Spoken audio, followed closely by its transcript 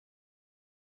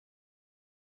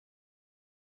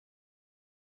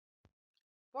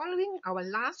Following our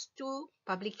last two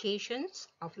publications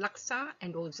of Laksa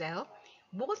and Roselle,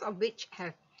 both of which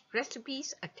have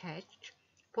recipes attached,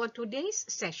 for today's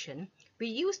session, we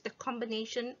use the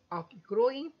combination of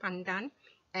growing pandan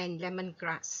and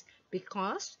lemongrass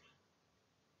because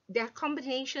their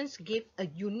combinations give a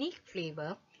unique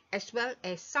flavor as well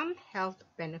as some health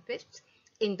benefits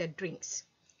in the drinks.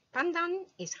 Pandan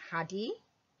is hardy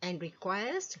and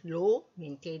requires low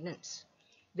maintenance.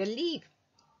 The leaf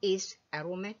is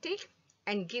aromatic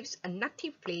and gives a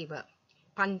nutty flavor.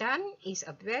 Pandan is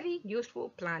a very useful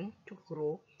plant to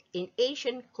grow in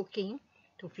Asian cooking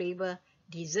to flavor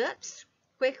desserts,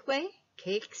 kueh,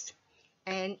 cakes,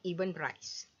 and even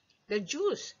rice. The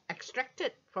juice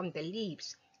extracted from the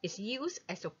leaves is used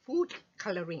as a food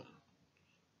coloring.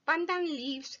 Pandan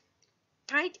leaves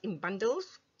tied in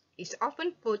bundles is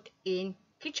often put in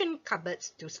kitchen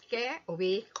cupboards to scare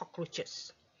away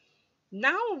cockroaches.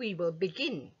 Now we will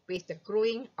begin with the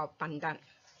growing of pandan.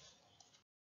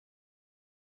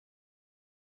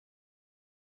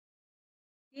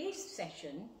 Today's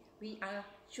session, we are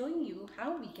showing you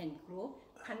how we can grow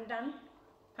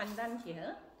pandan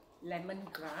here,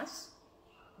 lemongrass.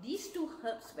 These two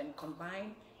herbs when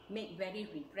combined make very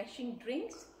refreshing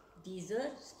drinks,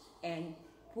 desserts and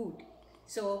food.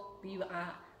 So we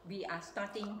are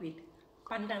starting with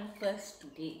pandan first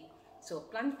today. So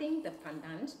planting the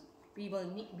pandans,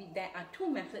 there are two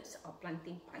methods of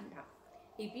planting pandan.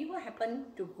 If you happen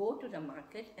to go to the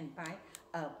market and buy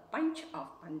a bunch of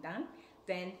pandan,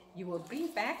 then you will bring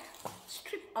back,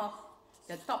 strip off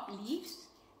the top leaves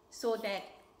so that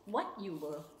what you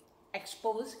will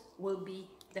expose will be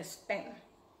the stem.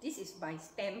 This is by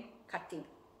stem cutting.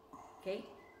 Okay,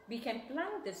 we can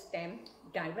plant the stem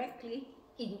directly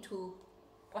into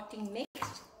potting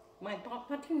mix. My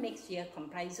potting mix here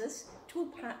comprises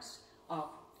 2 parts of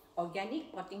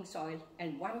organic potting soil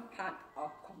and 1 part of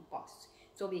compost.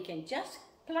 So we can just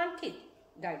plant it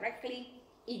directly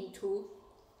into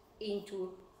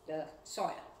the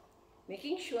soil,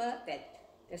 making sure that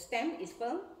the stem is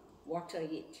firm. Water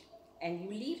it, and you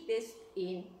leave this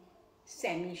in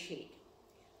semi-shade.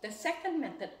 The second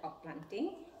method of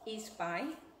planting is by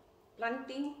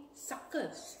planting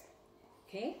suckers.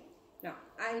 Okay, now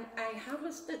I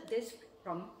harvested this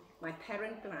from my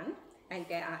parent plant, and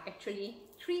there are actually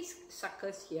 3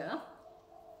 suckers here.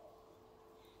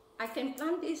 I can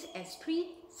plant this as 3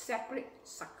 separate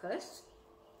suckers.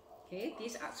 Okay,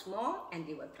 these are small and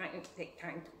they will take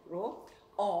time to grow,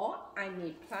 or I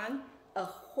may plant a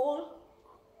whole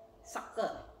sucker,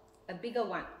 a bigger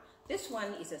one. This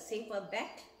one is a safer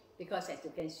bet because, as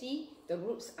you can see, the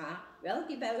roots are well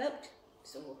developed.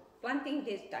 So planting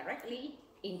this directly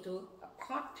into a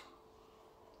pot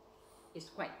is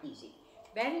quite easy.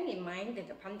 Bearing in mind that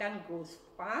the pandan grows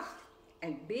fast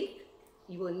and big,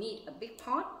 you will need a big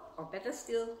pot, or better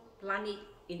still, plant it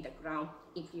in the ground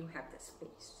if you have the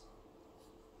space.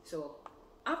 So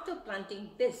after planting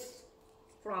this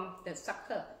from the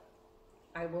sucker,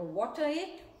 I will water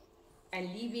it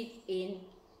and leave it in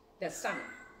the sun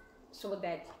so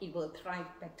that it will thrive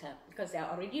better because there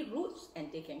are already roots and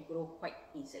they can grow quite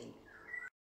easily.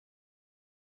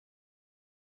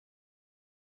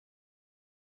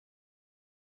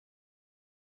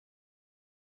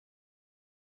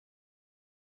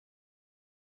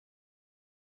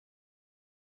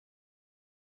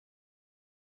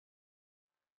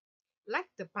 Like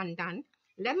the pandan,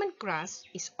 lemongrass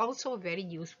is also very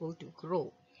useful to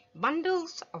grow.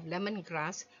 Bundles of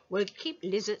lemongrass will keep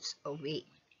lizards away.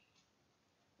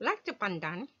 Like the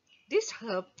pandan, this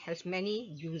herb has many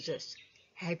uses.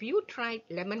 Have you tried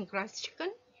lemongrass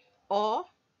chicken or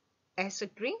as a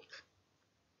drink?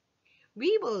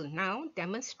 We will now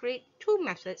demonstrate 2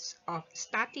 methods of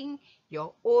starting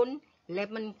your own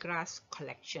lemongrass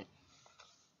collection.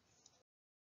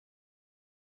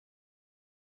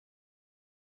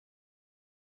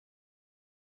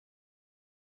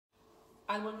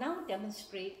 I will now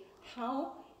demonstrate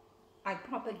how I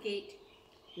propagate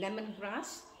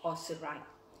lemongrass or serai.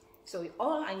 So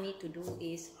all I need to do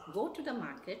is go to the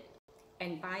market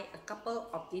and buy a couple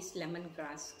of these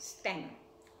lemongrass stems.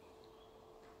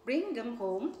 Bring them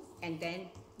home, and then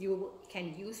you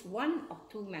can use one of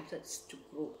 2 methods to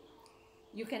grow.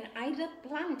 You can either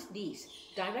plant these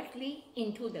directly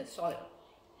into the soil,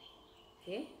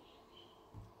 okay,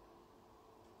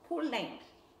 full length,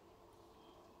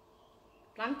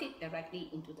 plant it directly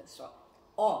into the soil,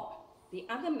 or the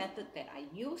other method that I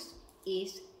use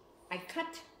is I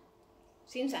cut,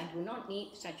 since I do not need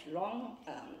such long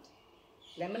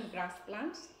lemongrass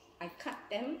plants, I cut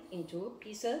them into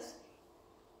pieces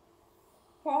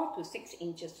 4 to 6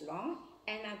 inches long,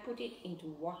 and I put it into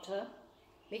water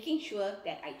making sure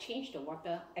that I change the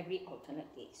water every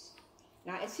alternate days.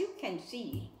 Now, as you can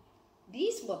see,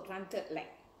 these were planted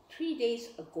like 3 days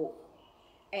ago,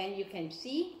 and you can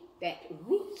see that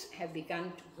roots have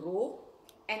begun to grow,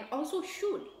 and also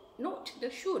shoot. Note the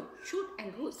shoot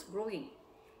and roots growing.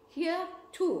 Here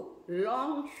too,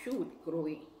 long shoot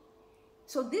growing.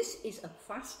 So this is a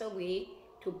faster way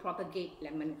to propagate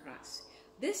lemongrass.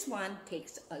 This one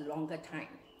takes a longer time.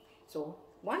 So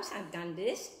once I've done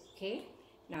this, okay,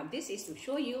 now this is to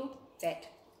show you that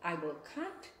I will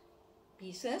cut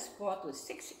pieces 4 to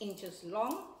 6 inches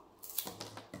long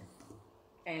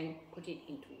and put it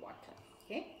into water,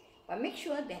 okay? But make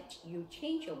sure that you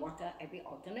change your water every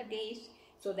alternate days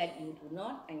so that you do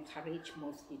not encourage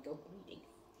mosquito breeding.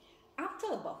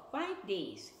 After about 5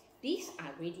 days, these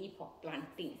are ready for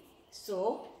planting.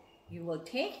 So you will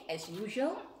take, as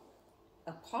usual,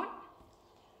 a pot,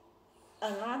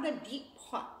 a rather deep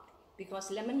pot, because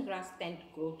lemongrass tend to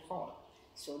grow tall.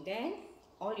 So then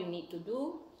all you need to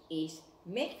do is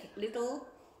make little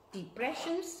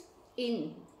depressions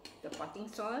in the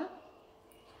potting soil.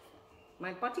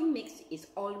 My potting mix is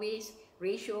always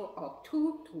ratio of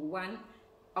 2 to 1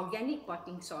 organic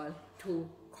potting soil to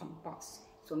compost.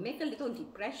 So make a little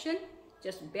depression,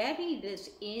 just bury this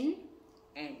in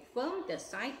and firm the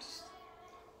sides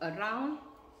around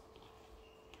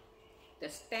the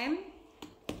stem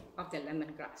of the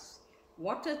lemongrass.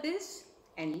 Water this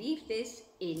and leave this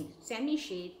in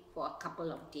semi-shade for a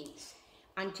couple of days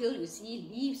until you see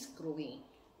leaves growing.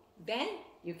 Then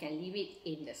you can leave it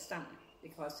in the sun,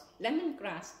 because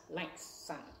lemongrass likes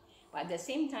sun. But at the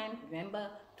same time, remember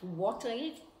to water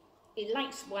it. It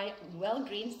likes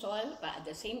well-drained soil, but at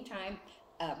the same time,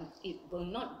 it will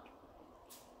not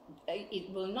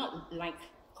like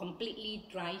completely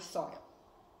dry soil.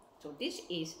 So this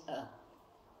is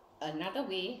another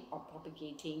way of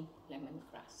propagating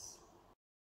lemongrass.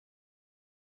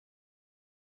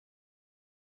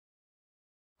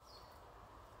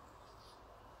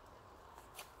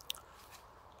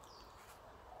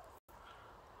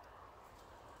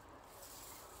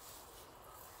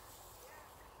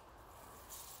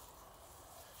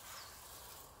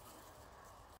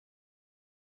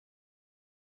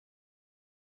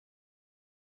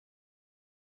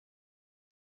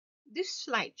 This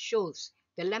slide shows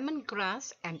the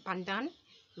lemongrass and pandan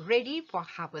ready for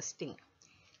harvesting.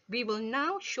 We will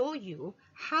now show you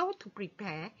how to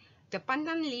prepare the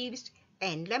pandan leaves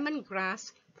and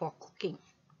lemongrass for cooking.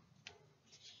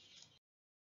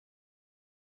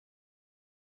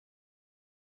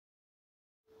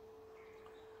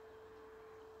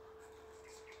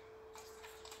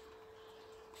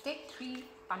 Take 3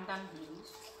 pandan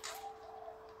leaves,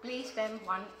 place them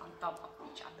one on top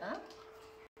of each other.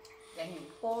 Then you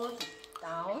fold it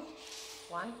down,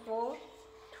 1 fold,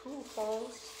 2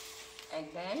 folds, and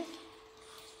then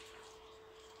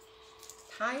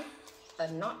tie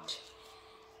a knot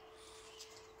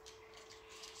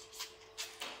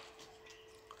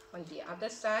on the other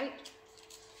side.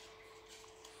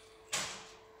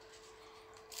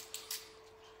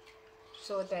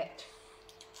 So that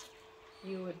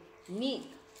you would need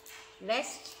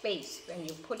less space when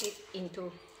you put it into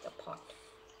the pot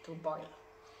to boil.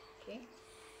 Okay.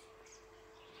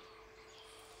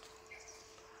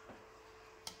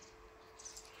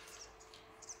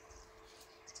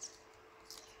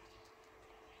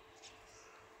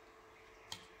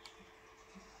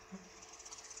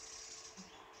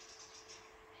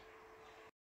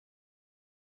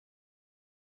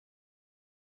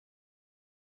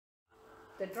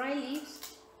 The dry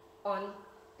leaves on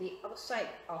the outside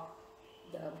of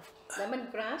the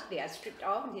lemongrass, they are stripped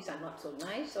off. These are not so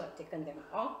nice, so I've taken them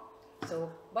off.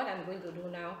 So what I'm going to do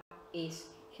now is,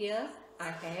 here I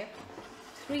have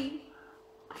 3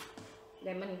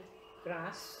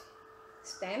 lemongrass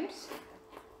stems.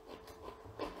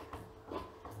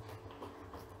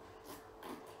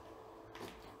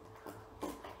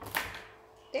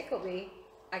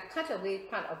 I cut away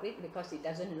part of it because it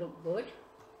doesn't look good.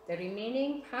 The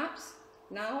remaining parts,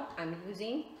 now I'm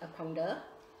using a pounder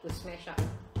to smash up.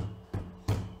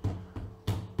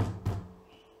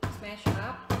 Smash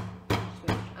up,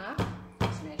 smash up,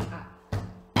 smash up,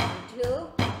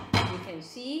 until you can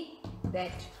see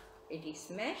that it is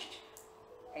smashed.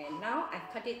 And now I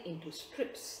cut it into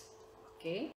strips,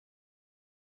 okay?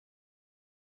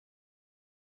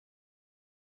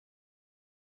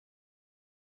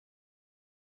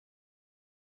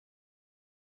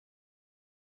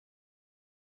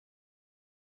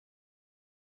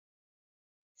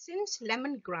 Since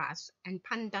lemongrass and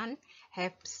pandan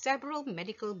have several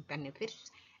medical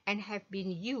benefits and have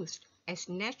been used as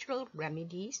natural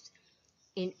remedies,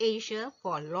 In Asia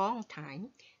for a long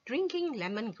time, drinking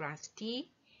lemongrass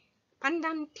tea,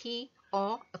 pandan tea,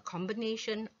 or a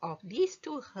combination of these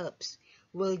two herbs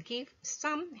will give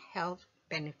some health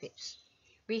benefits.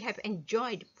 We have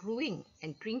enjoyed brewing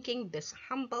and drinking this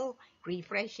humble,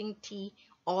 refreshing tea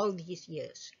all these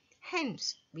years.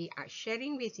 Hence, we are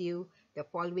sharing with you the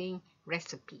following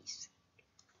recipes.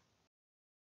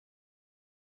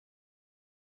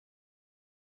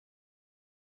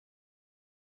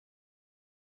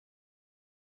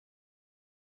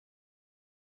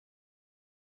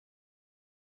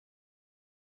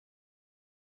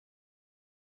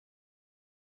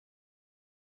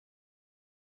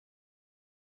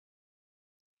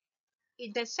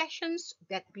 In the sessions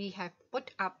that we have put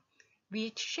up,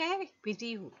 we share with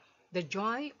you the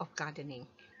joy of gardening.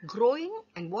 Growing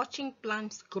and watching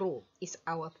plants grow is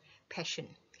our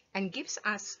passion and gives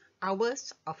us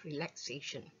hours of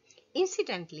relaxation.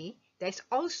 Incidentally, there's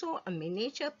also a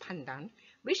miniature pandan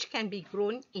which can be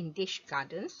grown in dish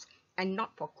gardens and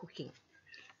not for cooking.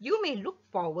 You may look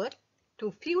forward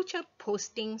to future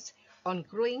postings on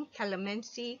growing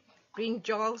calamansi,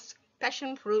 brinjals,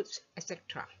 passion fruits,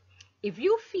 etc. If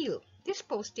you feel this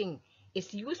posting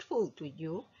is useful to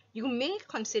you, you may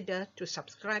consider to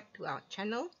subscribe to our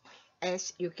channel,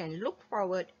 as you can look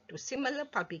forward to similar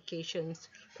publications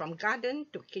from garden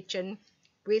to kitchen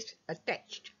with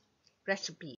attached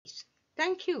recipes.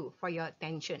 Thank you for your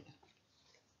attention.